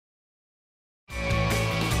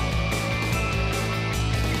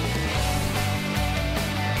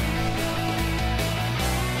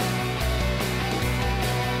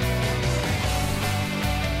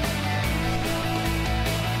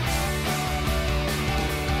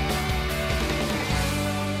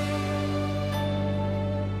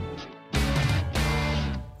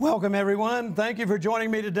Welcome, everyone. Thank you for joining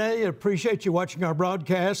me today. I appreciate you watching our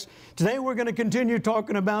broadcast. Today, we're going to continue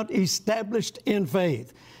talking about established in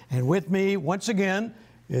faith. And with me, once again,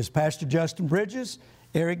 is Pastor Justin Bridges,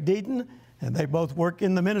 Eric Deaton, and they both work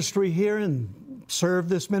in the ministry here and serve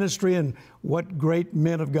this ministry, and what great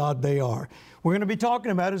men of God they are. We're going to be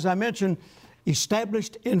talking about, as I mentioned,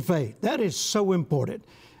 established in faith. That is so important.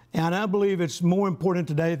 And I believe it's more important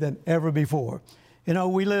today than ever before. You know,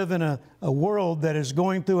 we live in a world that is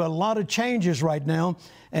going through a lot of changes right now,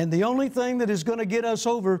 and the only thing that is going to get us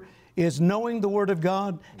over is knowing the Word of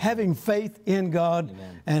God, having faith in God,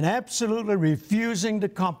 Amen. And absolutely refusing to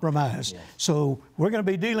compromise. Yes. So we're going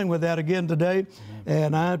to be dealing with that again today, Amen.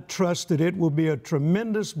 And I trust that it will be a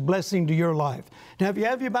tremendous blessing to your life. Now, if you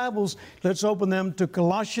have your Bibles, let's open them to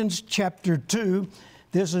Colossians chapter 2.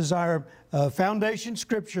 This is our foundation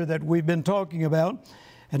scripture that we've been talking about.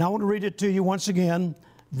 And I want to read it to you once again.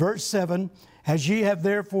 Verse 7, as ye have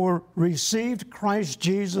therefore received Christ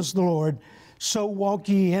Jesus the Lord, so walk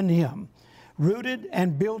ye in him, rooted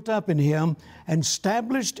and built up in him, and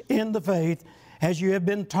established in the faith, as you have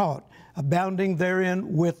been taught, abounding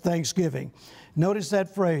therein with thanksgiving. Notice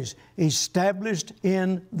that phrase, established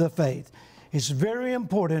in the faith. It's very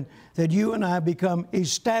important that you and I become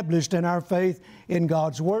established in our faith in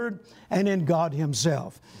God's Word and in God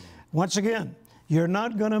Himself. Once again, you're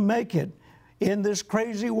not going to make it in this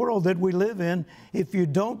crazy world that we live in if you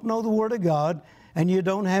don't know the Word of God and you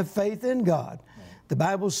don't have faith in God. The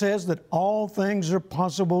Bible says that all things are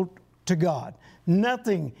possible to God.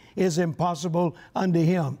 Nothing is impossible unto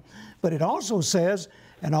Him. But it also says,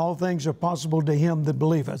 and all things are possible to him that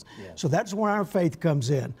believeth. Yes. So that's where our faith comes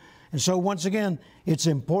in. And so once again, it's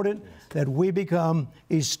important that we become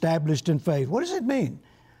established in faith. What does it mean?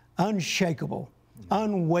 Unshakable,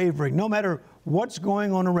 unwavering, no matter what's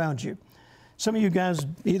going on around you. Some of you guys,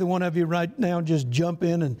 either one of you right now, just jump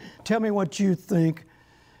in and tell me what you think.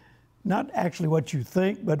 Not actually what you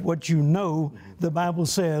think, but what you know the Bible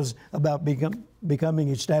says about becoming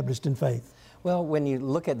established in faith. Well, when you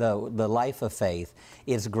look at the life of faith,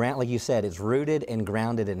 it's like you said, it's rooted and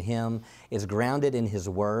grounded in Him. It's grounded in His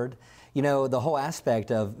Word. You know, the whole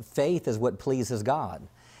aspect of faith is what pleases God.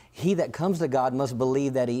 He that comes to God must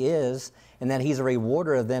believe that He is, and that He's a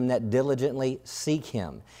rewarder of them that diligently seek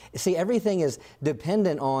Him. See, everything is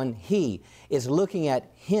dependent on He. It's looking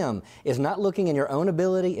at Him. It's not looking in your own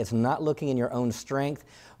ability. It's not looking in your own strength,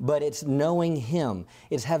 but it's knowing Him.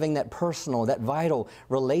 It's having that personal, that vital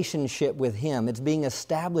relationship with Him. It's being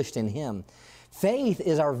established in Him. Faith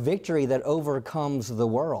is our victory that overcomes the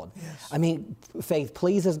world. Yes. I mean, faith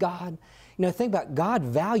pleases God. You know, think about God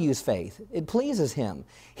values faith. It pleases Him.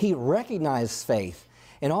 He recognizes faith.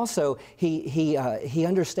 And also, he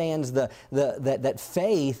understands that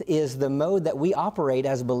faith is the mode that we operate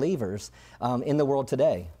as believers in the world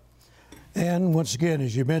today. And once again,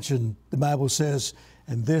 as you mentioned, the Bible says,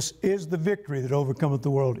 and this is the victory that overcometh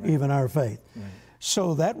the world, right. Even our faith. Right.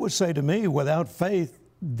 So that would say to me, without faith,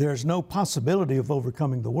 there's no possibility of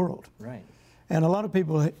overcoming the world. Right. And a lot of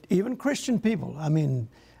people, even Christian people, I mean,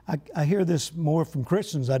 I hear this more from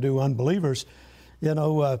Christians I do unbelievers. You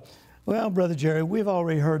know, well, Brother Jerry, we've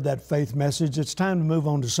already heard that faith message. It's time to move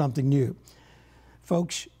on to something new.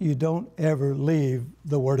 Folks, you don't ever leave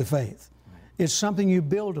the word of faith. Right. It's something you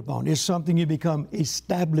build upon. It's something you become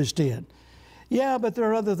established in. Yeah, but there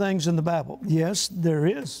are other things in the Bible. Yes, there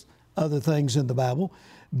is other things in the Bible.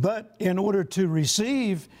 But in order to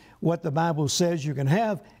receive what the Bible says you can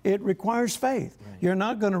have, it requires faith. Right. You're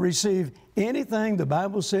not going to receive anything the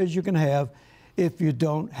Bible says you can have if you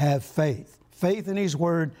don't have faith. Faith in His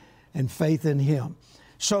Word and faith in Him.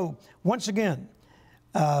 So, once again,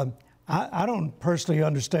 I don't personally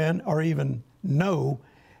understand or even know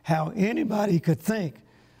how anybody could think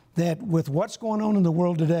that with what's going on in the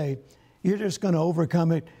world today, you're just going to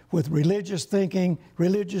overcome it with religious thinking,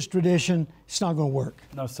 religious tradition. It's not going to work.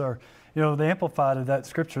 No, sir. You know, the Amplified of that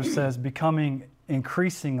scripture says becoming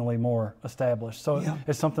increasingly more established. So yeah.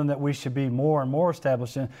 It's something that we should be more and more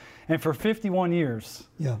established in. And for 51 years,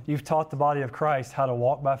 yeah. You've taught the body of Christ how to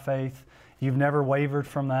walk by faith. You've never wavered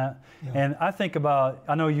from that. Yeah. And I think about,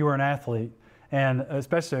 I know you were an athlete, and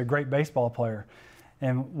especially a great baseball player.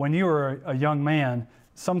 And when you were a young man,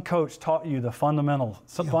 some coach taught you the fundamentals,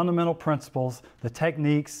 some yeah. fundamental principles, the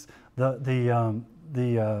techniques, the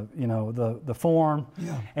form.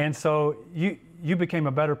 Yeah. And so you became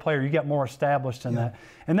a better player. You got more established in yeah. that.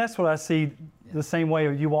 And that's what I see the same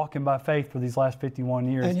way you walking by faith for these last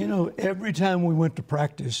 51 years. And you know, every time we went to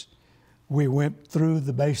practice, we went through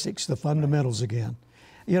the basics, the fundamentals again.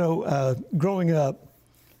 You know, growing up,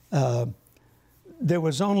 there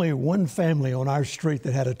was only one family on our street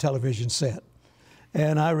that had a television set.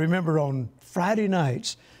 And I remember on Friday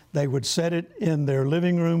nights, they would set it in their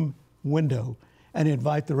living room window and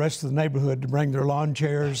invite the rest of the neighborhood to bring their lawn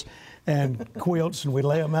chairs and quilts, and we'd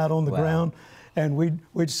lay them out on the ground, and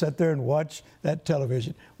we'd sit there and watch that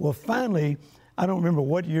television. Well, finally, I don't remember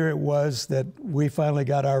what year it was that we finally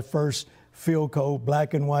got our first Philco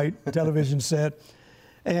black and white television set.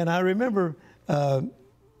 And I remember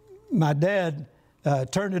my dad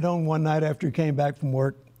turned it on one night after he came back from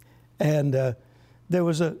work, and there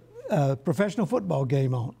was a professional football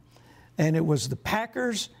game on. And it was the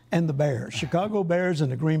Packers and the Bears, Chicago Bears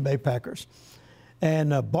and the Green Bay Packers.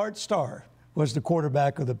 And Bart Starr was the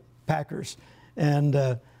quarterback of the Packers. And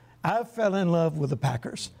I fell in love with the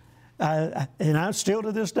Packers. And I still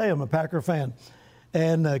to this day, I'm a Packer fan.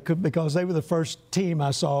 And because they were the first team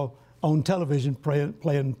I saw on television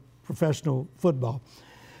playing professional football.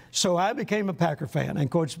 So I became a Packer fan. And, of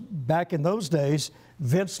course, back in those days,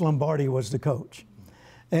 Vince Lombardi was the coach.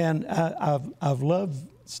 And I've loved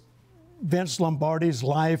Vince Lombardi's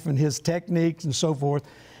life and his techniques and so forth.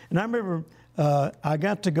 And I remember I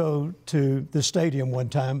got to go to the stadium one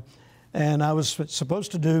time, and I was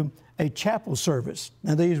supposed to do a chapel service.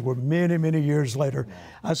 Now, these were many, many years later.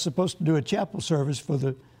 I was supposed to do a chapel service for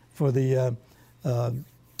the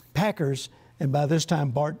Packers, and by this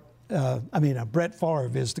time, Brett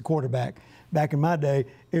Favre is the quarterback. Back in my day,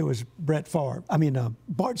 it was Bart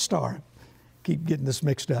Starr. Keep getting this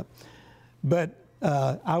mixed up. But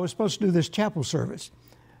I was supposed to do this chapel service.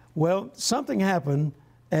 Well, something happened,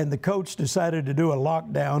 and the coach decided to do a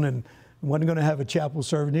lockdown and wasn't going to have a chapel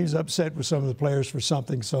service. And he was upset with some of the players for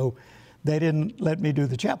something, so they didn't let me do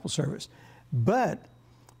the chapel service. But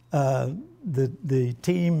the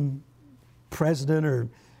team president or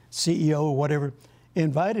CEO or whatever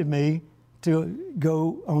invited me to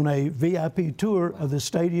go on a VIP tour of the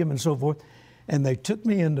stadium and so forth. And they took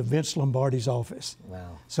me into Vince Lombardi's office.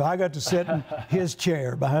 Wow. So I got to sit in his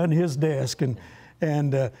chair behind his desk, and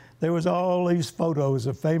there was all these photos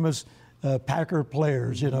of famous Packer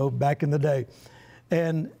players, back in the day.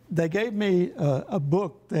 And they gave me a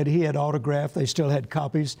book that he had autographed. They still had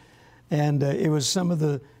copies. And it was some of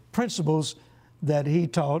the principles that he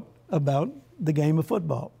taught about the game of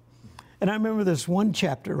football. And I remember this one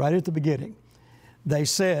chapter right at the beginning. They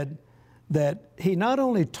said that he not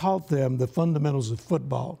only taught them the fundamentals of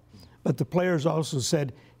football, but the players also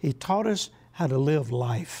said he taught us how to live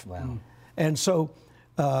life. Wow. And so,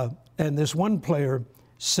 and this one player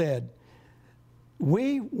said,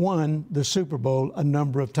 we won the Super Bowl a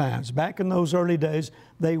number of times. Back in those early days,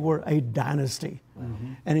 they were a dynasty.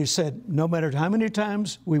 Mm-hmm. And he said, no matter how many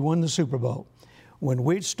times we won the Super Bowl, when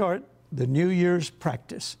we'd start the New Year's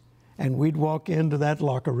practice and we'd walk into that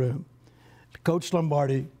locker room, Coach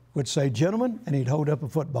Lombardi would say, gentlemen, and he'd hold up a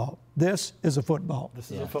football. This is a football.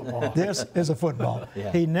 This is a football. This is a football.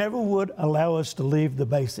 Yeah. He never would allow us to leave the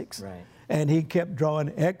basics. Right. And he kept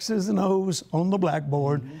drawing X's and O's on the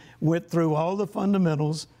blackboard, went through all the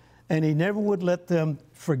fundamentals, and he never would let them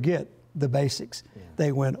forget the basics. Yeah.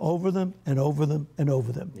 They went over them and over them and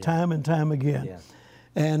over them, time and time again. Yeah.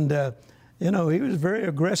 And, he was a very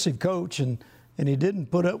aggressive coach, and he didn't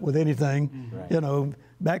put up with anything. Right.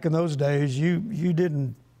 Back in those days, you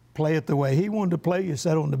didn't play it the way he wanted to play. You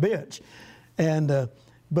sat on the bench, and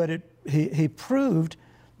but he proved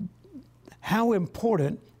how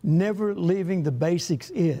important never leaving the basics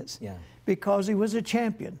is. Yeah. Because he was a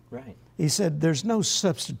champion. Right. He said, "There's no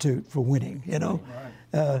substitute for winning."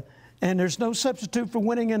 Right. And there's no substitute for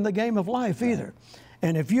winning in the game of life either.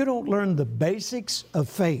 And if you don't learn the basics of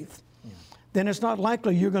faith, then it's not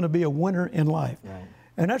likely you're going to be a winner in life. Right.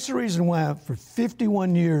 And that's the reason why for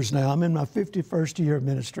 51 years now, I'm in my 51st year of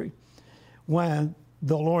ministry, why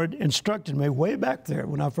the Lord instructed me way back there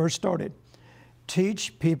when I first started,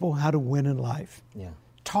 teach people how to win in life. Yeah.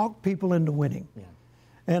 Talk people into winning. Yeah.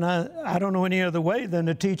 And I don't know any other way than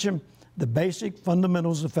to teach them the basic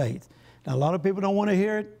fundamentals of faith. Now, a lot of people don't want to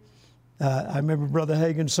hear it. I remember Brother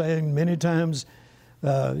Hagin saying many times,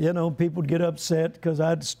 people would get upset because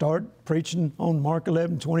I'd start preaching on Mark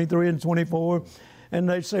 11, 23 and 24. And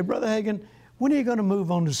they'd say, Brother Hagin, when are you going to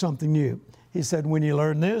move on to something new? He said, when you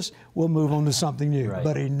learn this, we'll move on to something new. Right.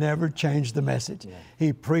 But he never changed the message. Yeah.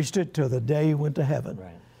 He preached it till the day he went to heaven.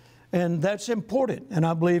 Right. And that's important. And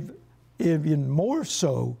I believe even more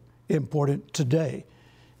so important today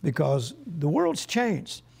because the world's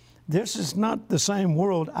changed. This is not the same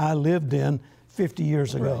world I lived in 50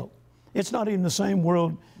 years ago. It's not even the same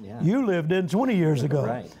world you lived in 20 years ago.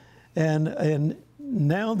 Right. And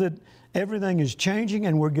now that everything is changing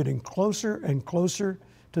and we're getting closer and closer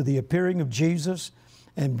to the appearing of Jesus,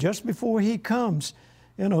 and just before he comes,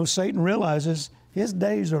 Satan realizes his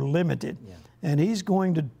days are limited. Yeah. and he's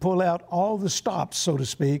going to pull out all the stops, so to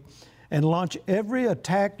speak, and launch every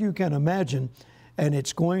attack you can imagine, and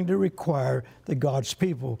it's going to require that God's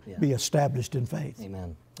people be established in faith.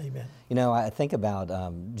 Amen. Amen. You know, I think about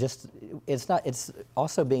it's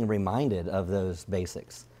also being reminded of those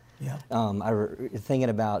basics. Yeah. Thinking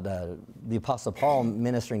about the Apostle Paul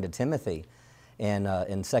ministering to Timothy, and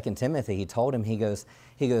in 2 Timothy, he told him, he goes,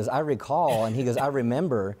 I recall, and he goes, I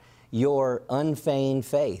remember your unfeigned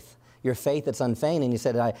faith. Your faith that's unfeigned. And he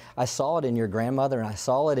said, I saw it in your grandmother, and I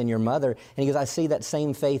saw it in your mother. And he goes, I see that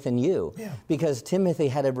same faith in you. Yeah. Because Timothy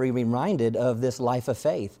had to be reminded of this life of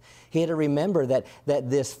faith. He had to remember that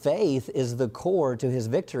this faith is the core to his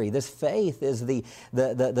victory. This faith is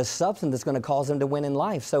the substance that's going to cause him to win in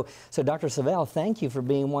life. So Dr. Savelle, thank you for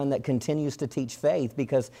being one that continues to teach faith,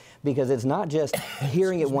 because it's not just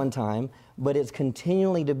hearing it one time, but it's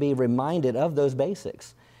continually to be reminded of those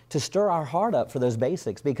basics, to stir our heart up for those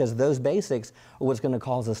basics, because those basics are what's going to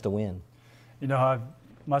cause us to win. You know,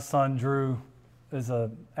 my son Drew is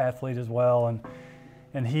an athlete as well,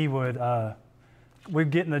 and he would,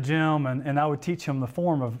 we'd get in the gym, and I would teach him the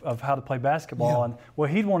form of how to play basketball. And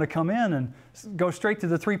well, he'd want to come in and go straight to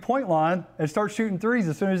the three-point line and start shooting threes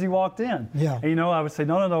as soon as he walked in. Yeah. And, you know, I would say,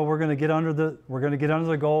 no, we're going to get under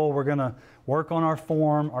the goal. We're going to work on our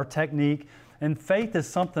form, our technique. And faith is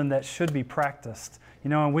something that should be practiced. You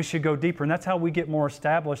know, and we should go deeper. And that's how we get more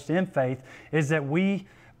established in faith, is that we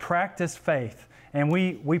practice faith. And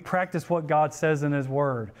we practice what God says in His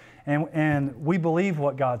Word. And we believe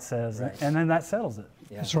what God says. Right. And then that settles it.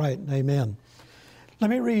 Yeah. That's right. Amen. Let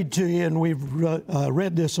me read to you, and we've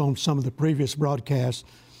read this on some of the previous broadcasts.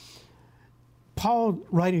 Paul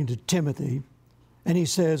writing to Timothy, and he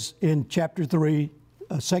says in chapter 3,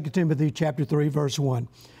 2 Timothy chapter 3, verse 1,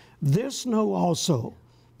 "This know also,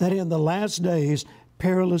 that in the last days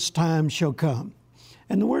perilous times shall come."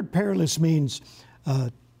 And the word perilous means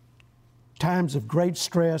times of great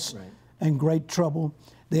stress and great trouble.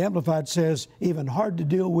 The Amplified says even hard to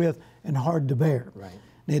deal with and hard to bear. Right.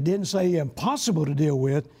 It didn't say impossible to deal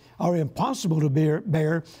with or impossible to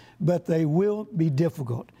bear, but they will be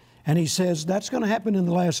difficult. And he says that's going to happen in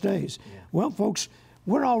the last days. Yeah. Well, folks,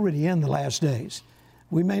 we're already in the last days.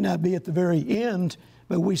 We may not be at the very end,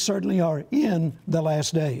 but we certainly are in the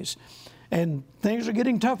last days. And things are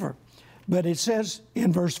getting tougher. But it says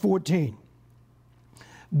in verse 14,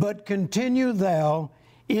 "But continue thou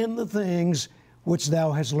in the things which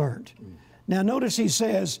thou hast learned." Now notice he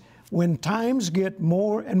says, when times get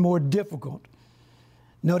more and more difficult,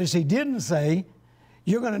 notice he didn't say,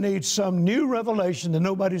 you're going to need some new revelation that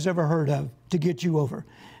nobody's ever heard of to get you over.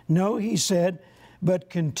 No, he said, but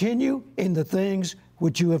continue in the things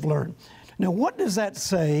which you have learned. Now, what does that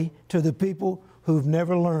say to the people who've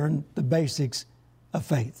never learned the basics of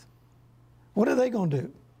faith? What are they going to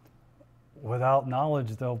do? Without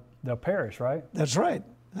knowledge, they'll perish, right? That's right.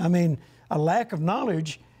 I mean, a lack of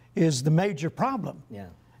knowledge is the major problem. Yeah.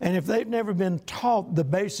 And if they've never been taught the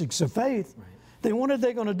basics of faith, then what are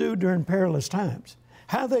they going to do during perilous times?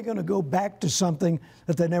 How are they going to go back to something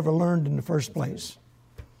that they never learned in the first place?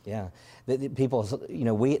 Yeah. People, you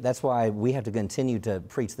know, that's why we have to continue to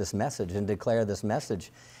preach this message and declare this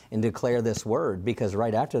message and declare this word, because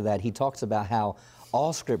right after that, he talks about how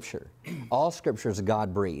all Scripture is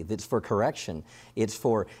God-breathed. It's for correction. It's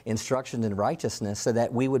for instruction in righteousness, so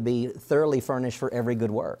that we would be thoroughly furnished for every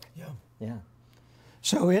good work. Yeah. Yeah.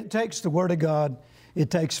 So it takes the Word of God. It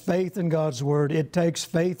takes faith in God's Word. It takes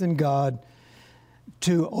faith in God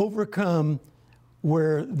to overcome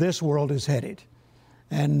where this world is headed.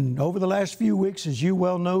 And over the last few weeks, as you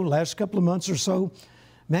well know, last couple of months or so,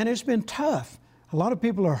 man, it's been tough. A lot of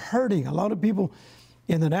people are hurting. A lot of people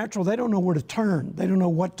in the natural, they don't know where to turn. They don't know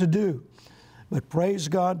what to do. But praise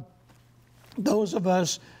God, those of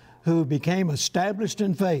us who became established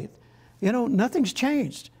in faith, you know, nothing's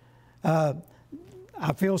changed.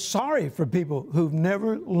 I feel sorry for people who've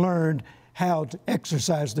never learned how to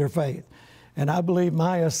exercise their faith. And I believe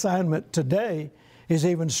my assignment today is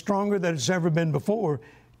even stronger than it's ever been before.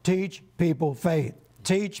 Teach people faith.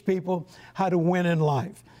 Teach people how to win in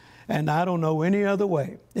life. And I don't know any other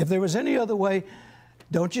way. If there was any other way,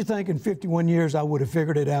 don't you think in 51 years I would have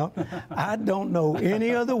figured it out? I don't know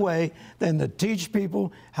any other way than to teach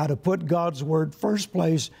people how to put God's Word first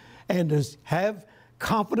place and to have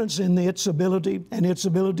confidence in its ability and its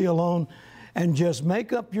ability alone, and just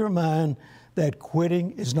make up your mind that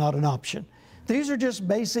quitting is not an option. These are just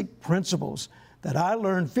basic principles that I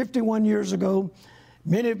learned 51 years ago.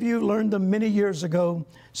 Many of you learned them many years ago.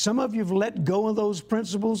 Some of you have let go of those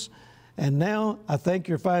principles, and now I think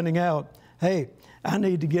you're finding out, hey, I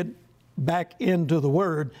need to get back into the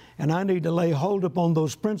Word, and I need to lay hold upon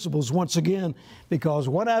those principles once again, because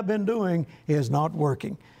what I've been doing is not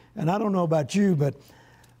working. And I don't know about you, but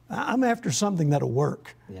I'm after something that'll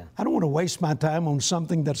work. Yeah. I don't want to waste my time on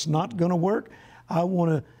something that's not going to work. I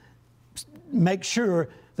want to make sure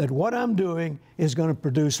that what I'm doing is going to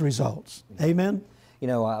produce results. Amen? You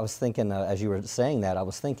know, I was thinking, as you were saying that, I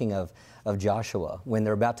was thinking of Joshua when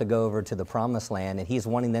they're about to go over to the Promised Land, and he's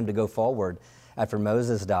wanting them to go forward after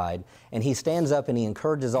Moses died. And he stands up and he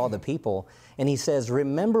encourages all the people, and he says,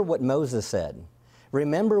 remember what Moses said.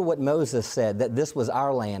 Remember what Moses said, that this was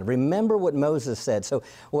our land. Remember what Moses said. So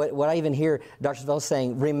what I even hear Dr. Savelle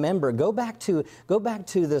saying, remember, go back to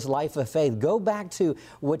this life of faith. Go back to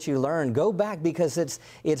what you learned. Go back, because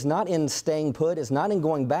it's not in staying put. It's not in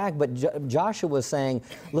going back. But Joshua was saying,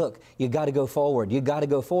 look, you got to go forward. You got to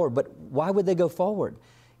go forward. But why would they go forward?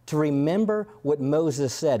 To remember what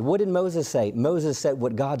Moses said. What did Moses say? Moses said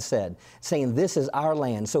what God said, saying this is our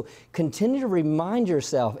land. So continue to remind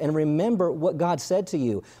yourself and remember what God said to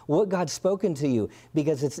you, what God's spoken to you,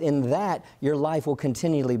 because it's in that your life will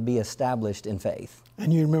continually be established in faith.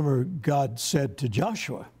 And you remember God said to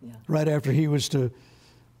Joshua, right after he was to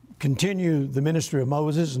continue the ministry of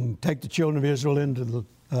Moses and take the children of Israel into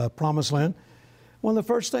the Promised Land, one of the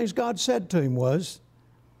first things God said to him was,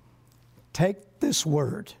 take this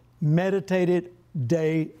word, meditate it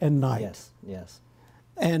day and night. Yes, yes.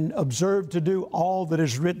 And observe to do all that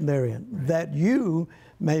is written therein, that you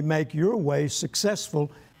may make your way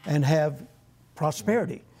successful and have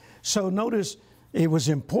prosperity. So notice it was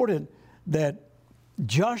important that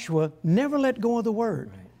Joshua never let go of the word.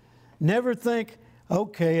 Right. Never think,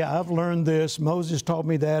 okay, I've learned this. Moses taught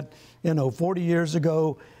me that, 40 years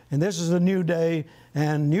ago, and this is a new day,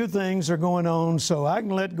 and new things are going on, so I can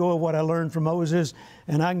let go of what I learned from Moses,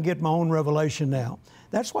 and I can get my own revelation now.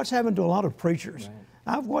 That's what's happened to a lot of preachers.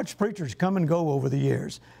 Right. I've watched preachers come and go over the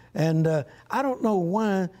years, and I don't know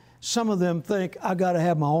why some of them think I got to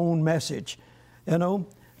have my own message.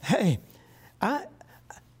 Hey,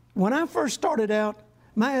 when I first started out,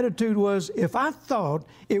 my attitude was, if I thought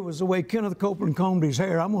it was the way Kenneth Copeland combed his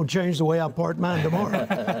hair, I'm going to change the way I part mine tomorrow.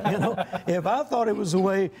 If I thought it was the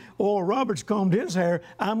way Oral Roberts combed his hair,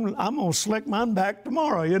 I'm going to slick mine back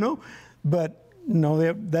tomorrow, But no,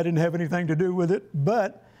 that didn't have anything to do with it.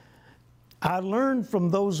 But I learned from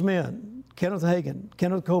those men, Kenneth Hagin,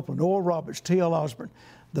 Kenneth Copeland, Oral Roberts, T.L. Osborne,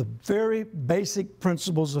 the very basic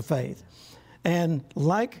principles of faith. And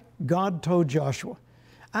like God told Joshua,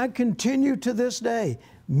 I continue to this day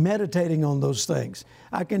meditating on those things.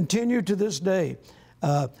 I continue to this day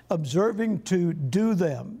observing to do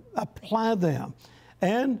them, apply them.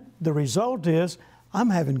 And the result is I'm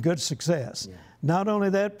having good success. Yeah. Not only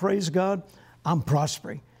that, praise God, I'm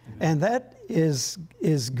prospering. And that is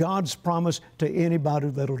God's promise to anybody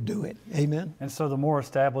that'll do it. Amen? And so the more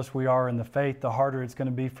established we are in the faith, the harder it's going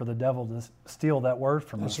to be for the devil to steal that word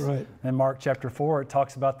from us. That's right. In Mark chapter 4, it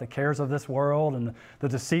talks about the cares of this world and the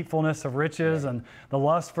deceitfulness of riches and the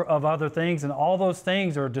lust of other things. And all those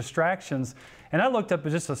things are distractions. And I looked up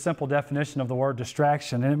just a simple definition of the word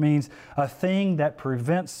distraction. And it means a thing that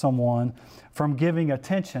prevents someone from giving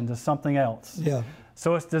attention to something else. Yeah.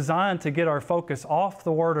 So it's designed to get our focus off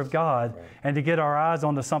the Word of God and to get our eyes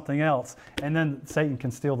onto something else. And then Satan can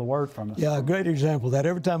steal the Word from us. Yeah, a great example of that.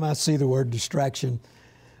 Every time I see the word distraction,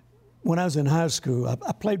 when I was in high school,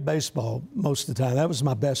 I played baseball most of the time. That was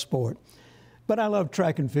my best sport. But I loved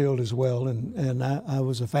track and field as well, and I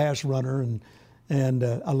was a fast runner, and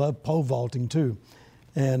I loved pole vaulting too.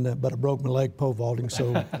 But I broke my leg pole vaulting,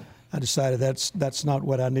 so I decided that's not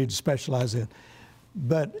what I need to specialize in.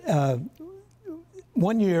 But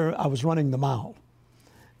one year I was running the mile,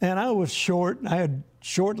 and I was short. I had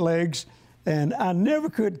short legs, and I never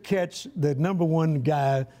could catch the number one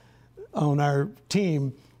guy on our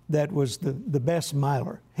team that was the best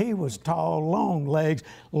miler. He was tall, long legs,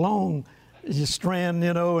 long strand,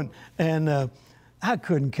 and I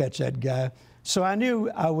couldn't catch that guy. So I knew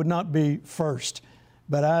I would not be first,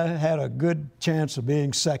 but I had a good chance of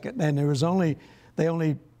being second. And they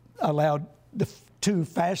only allowed the two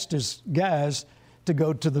fastest guys to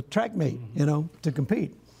go to the track meet, to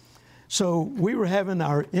compete. So we were having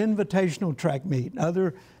our invitational track meet.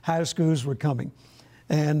 Other high schools were coming.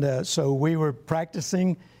 And so we were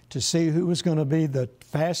practicing to see who was going to be the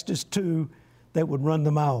fastest two that would run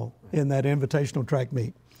the mile in that invitational track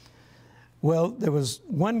meet. Well, there was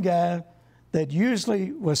one guy that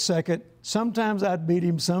usually was second. Sometimes I'd beat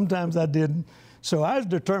him, sometimes I didn't. So I was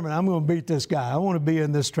determined I'm going to beat this guy. I want to be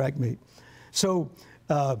in this track meet. So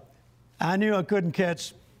I knew I couldn't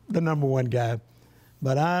catch the number one guy,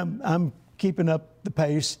 but I'm keeping up the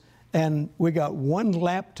pace, and we got one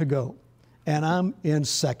lap to go. and I'm in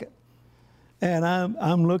second. And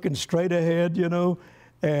I'm looking straight ahead, you know,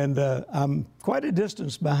 and I'm quite a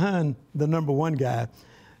distance behind the number 1 guy,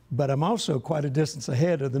 but I'm also quite a distance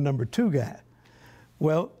ahead of the number 2 guy.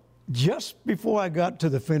 Well, just before I got to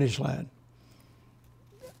the finish line,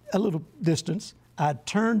 a little distance, I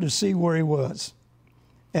turned to see where he was,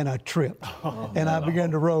 and I tripped. I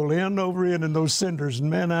began to roll in over in those cinders,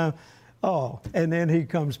 and man, and then he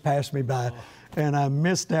comes past me by, and I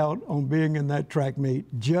missed out on being in that track meet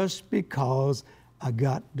just because I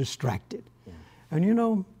got distracted. Yeah. And you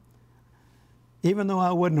know, even though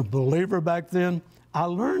I wasn't a believer back then, I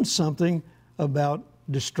learned something about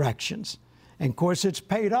distractions. And of course, it's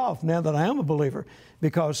paid off now that I am a believer,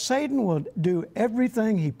 because Satan will do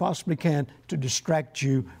everything he possibly can to distract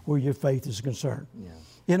you where your faith is concerned. Yeah.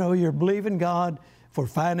 You know, you're believing God for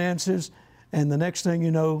finances, and the next thing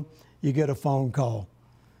you know, you get a phone call.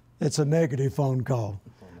 It's a negative phone call.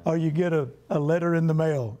 Or you get a letter in the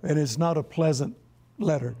mail, and it's not a pleasant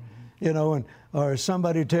letter. You know, or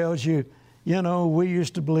somebody tells you, you know, we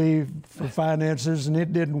used to believe for finances and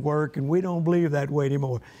it didn't work, and we don't believe that way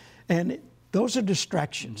anymore. And those are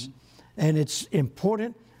distractions. And it's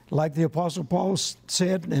important, like the Apostle Paul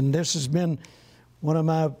said, and this has been one of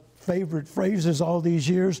my favorite phrases all these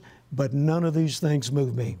years, but none of these things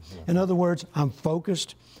move me. In other words, I'm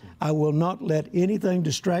focused. I will not let anything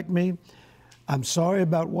distract me. I'm sorry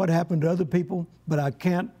about what happened to other people, but I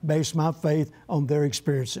can't base my faith on their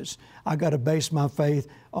experiences. I got to base my faith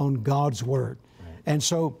on God's Word. Right. And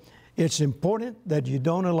so it's important that you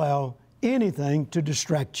don't allow anything to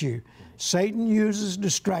distract you. Satan uses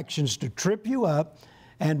distractions to trip you up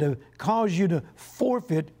and to cause you to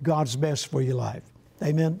forfeit God's best for your life.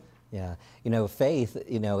 Amen? Yeah. You know, faith,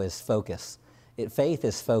 you know, is focus. Faith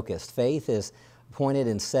is focused. Faith is pointed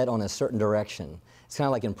and set on a certain direction. It's kind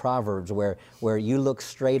of like in Proverbs where you look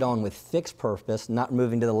straight on with fixed purpose, not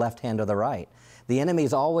moving to the left hand or the right. The enemy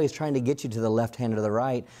is always trying to get you to the left hand or the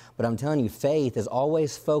right, but I'm telling you, faith is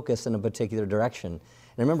always focused in a particular direction. And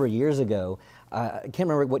I remember years ago, I can't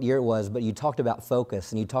remember what year it was, but you talked about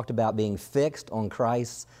focus, and you talked about being fixed on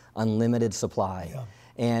Christ's unlimited supply. Yeah.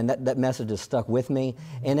 And that message has stuck with me.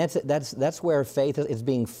 And that's where faith is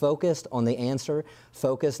being focused on the answer,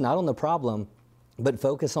 focused not on the problem, but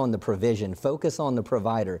focus on the provision, focus on the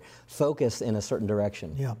provider, focus in a certain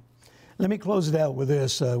direction. Yeah. Let me close it out with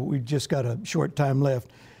this. We've just got a short time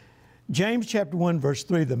left. James chapter 1, verse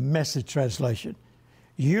 3, the Message translation.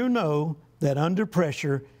 You know that under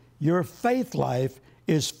pressure, your faith life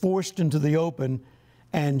is forced into the open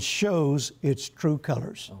and shows its true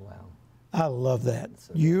colors. Oh, wow. I love that.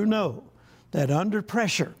 You know that under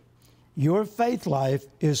pressure, your faith life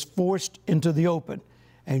is forced into the open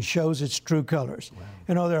and shows its true colors. Wow.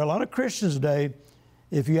 You know, there are a lot of Christians today,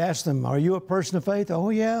 if you ask them, are you a person of faith? Oh,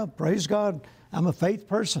 yeah, praise God, I'm a faith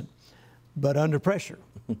person. But under pressure,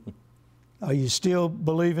 are you still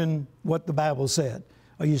believing what the Bible said?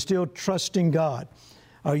 Are you still trusting God?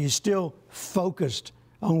 Are you still focused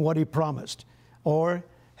on what He promised? Or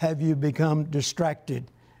have you become distracted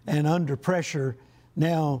and under pressure,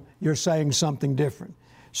 now you're saying something different?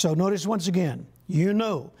 So notice once again, you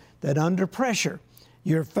know that under pressure,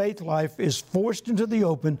 your faith life is forced into the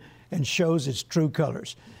open and shows its true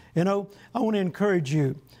colors. You know, I want to encourage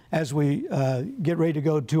you as we get ready to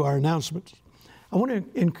go to our announcements. I want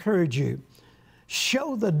to encourage you,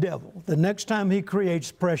 show the devil the next time he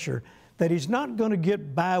creates pressure that he's not going to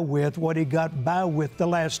get by with what he got by with the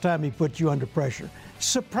last time he put you under pressure.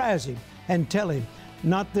 Surprise him and tell him,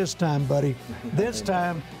 not this time, buddy. This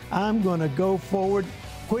time, I'm going to go forward.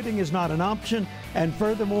 Quitting is not an option. And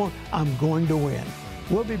furthermore, I'm going to win.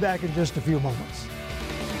 We'll be back in just a few moments.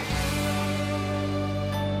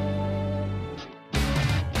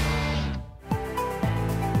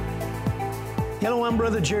 Hello, I'm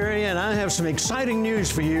Brother Jerry, and I have some exciting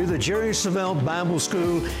news for you. The Jerry Savelle Bible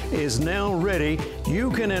School is now ready. You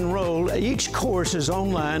can enroll. Each course is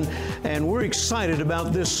online, and we're excited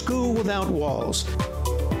about this school without walls.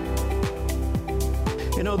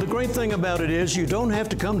 You know, the great thing about it is you don't have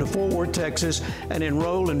to come to Fort Worth, Texas and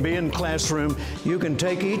enroll and be in classroom. You can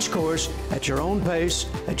take each course at your own pace,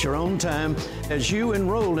 at your own time. As you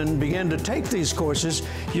enroll and begin to take these courses,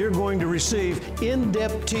 you're going to receive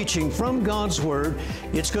in-depth teaching from God's Word.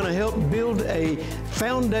 It's going to help build a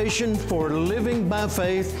foundation for living by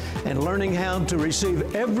faith and learning how to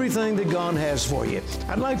receive everything that God has for you.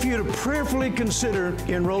 I'd like for you to prayerfully consider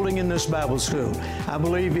enrolling in this Bible school. I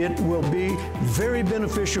believe it will be very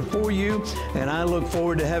beneficial for you, and I look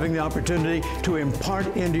forward to having the opportunity to impart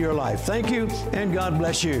into your life. Thank you, and God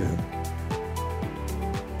bless you.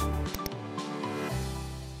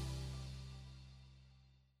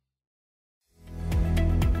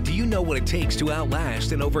 know what it takes to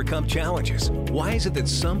outlast and overcome challenges? Why is it that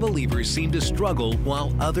some believers seem to struggle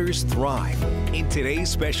while others thrive? In today's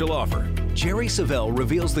special offer, Jerry Savelle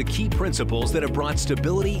reveals the key principles that have brought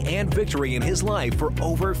stability and victory in his life for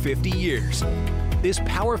over 50 years. This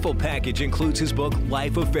powerful package includes his book,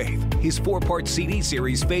 Life of Faith, his 4-part CD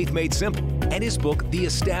series, Faith Made Simple, and his book, The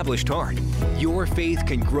Established Heart. Your faith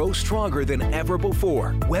can grow stronger than ever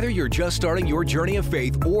before, whether you're just starting your journey of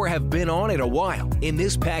faith or have been on it a while. In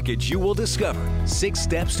this package, you will discover 6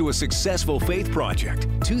 steps to a successful faith project,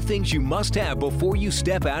 2 things you must have before you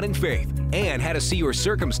step out in faith, and how to see your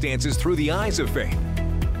circumstances through the eyes of faith.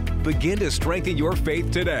 Begin to strengthen your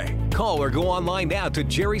faith today. Call or go online now to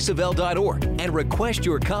jerrysavelle.org and request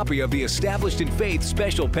your copy of the Established in Faith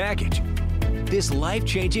special package. This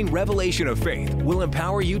life-changing revelation of faith will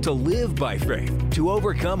empower you to live by faith, to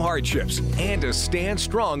overcome hardships, and to stand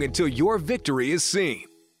strong until your victory is seen.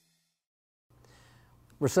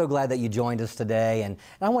 We're so glad that you joined us today, and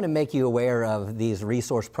I want to make you aware of these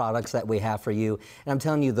resource products that we have for you. And I'm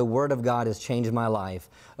telling you, the Word of God has changed my life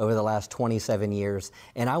over the last 27 years,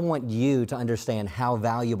 and I want you to understand how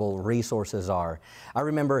valuable resources are. I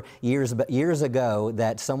remember years ago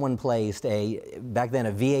that someone placed back then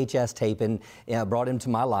a VHS tape and brought into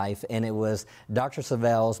my life, and it was Dr.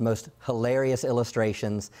 Savelle's most hilarious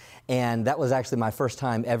illustrations, and that was actually my first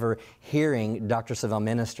time ever hearing Dr. Savelle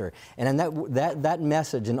minister. And that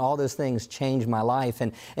message and all those things changed my life.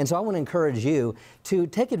 And so I want to encourage you to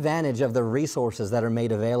take advantage of the resources that are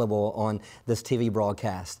made available on this TV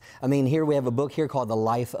broadcast. I mean, here we have a book here called The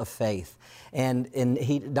Life of Faith. And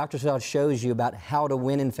Dr. Savelle shows you about how to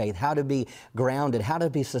win in faith, how to be grounded, how to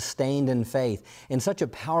be sustained in faith, and such a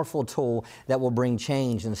powerful tool that will bring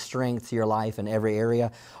change and strength to your life in every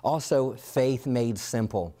area. Also, Faith Made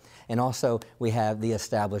Simple. And also, we have The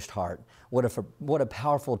Established Heart. What a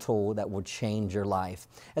powerful tool that will change your life.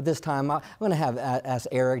 At this time, I'm going to ask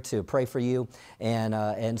Eric to pray for you,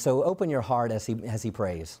 and so open your heart as he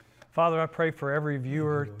prays. Father, I pray for every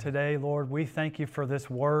viewer today, Lord. We thank you for this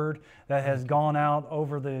word that has gone out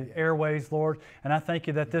over the airways, Lord. And I thank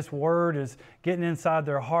you that this word is getting inside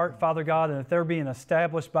their heart, Father God, and that they're being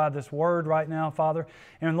established by this word right now, Father.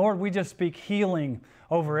 And Lord, we just speak healing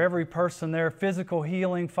over every person there, physical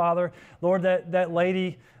healing, Father. Lord, that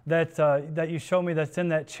lady that you show me that's in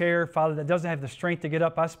that chair, Father, that doesn't have the strength to get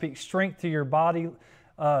up, I speak strength to your body,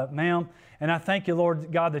 ma'am. And I thank you, Lord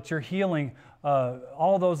God, that you're healing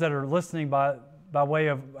all those that are listening by way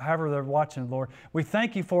of however they're watching, Lord. We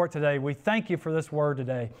thank you for it today. We thank you for this word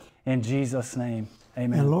today. In Jesus' name,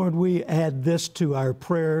 amen. And Lord, we add this to our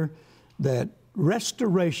prayer, that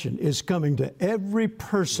restoration is coming to every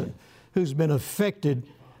person who's been affected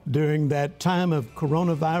during that time of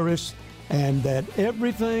coronavirus, and that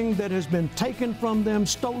everything that has been taken from them,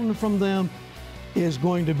 stolen from them, is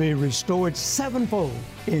going to be restored sevenfold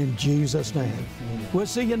in Jesus' name. We'll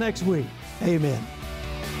see you next week. Amen.